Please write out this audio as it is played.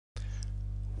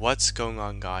What's going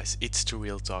on, guys? It's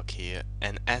D0c here,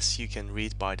 and as you can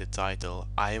read by the title,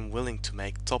 I am willing to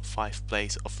make top 5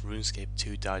 plays of Runescape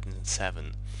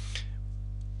 2007.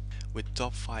 With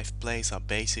top 5 plays I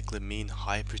basically mean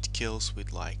hybrid kills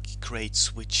with like great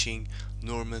switching,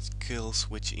 normal kills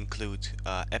which include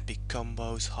epic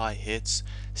combos, high hits,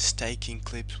 staking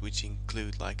clips which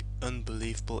include like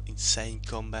unbelievable insane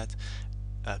comebacks,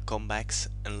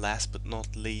 and last but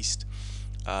not least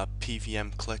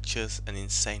PvM clutches and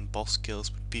insane boss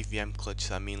kills. With PvM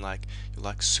clutches I mean like you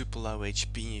like super low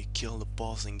HP and you kill the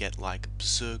boss and get like a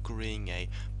berserker ring, a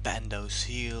bando's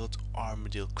shield,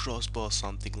 armadillo crossbow,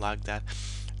 something like that.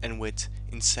 And with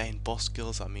insane boss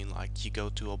kills I mean like you go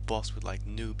to a boss with like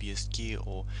noobiest gear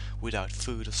or without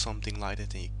food or something like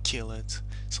that and you kill it,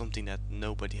 something that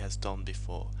nobody has done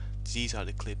before. These are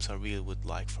the clips I really would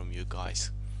like from you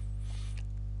guys.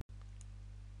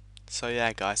 So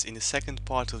yeah guys, in the second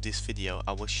part of this video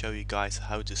I will show you guys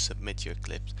how to submit your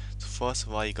clips. So first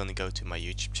of all you're gonna go to my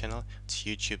YouTube channel. It's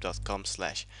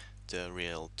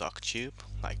youtube.com/therealdoctube,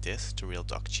 like this,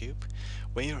 therealdoctube.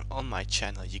 When you're on my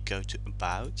channel you go to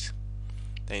about,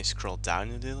 then you scroll down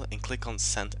a little and click on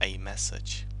send a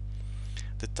message.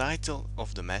 The title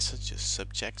of the message, the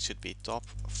subject, should be top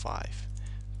 5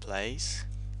 plays.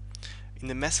 In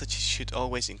the message you should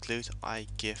always include I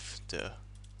give the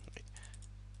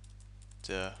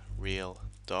real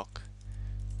doc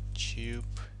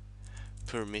tube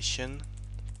permission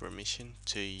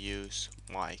to use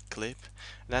my clip,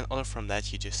 and then other from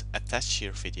that you just attach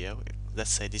your video.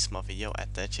 Let's say this is my video,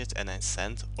 attach it and then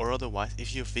send, or otherwise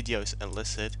if your video is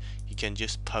illicit you can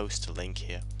just post a link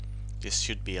here. This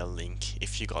should be a link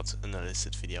if you got an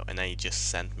illicit video, and then you just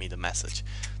send me the message.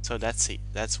 So that's it,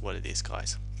 that's what it is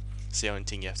guys. It's the only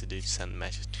thing you have to do to send a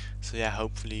message. So yeah,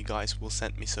 hopefully you guys will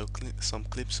send me some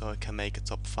clips so I can make a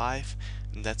top 5.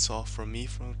 And that's all from me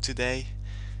for today.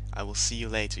 I will see you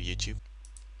later, YouTube.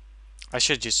 I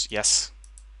should just, yes.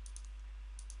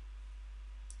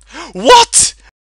 What?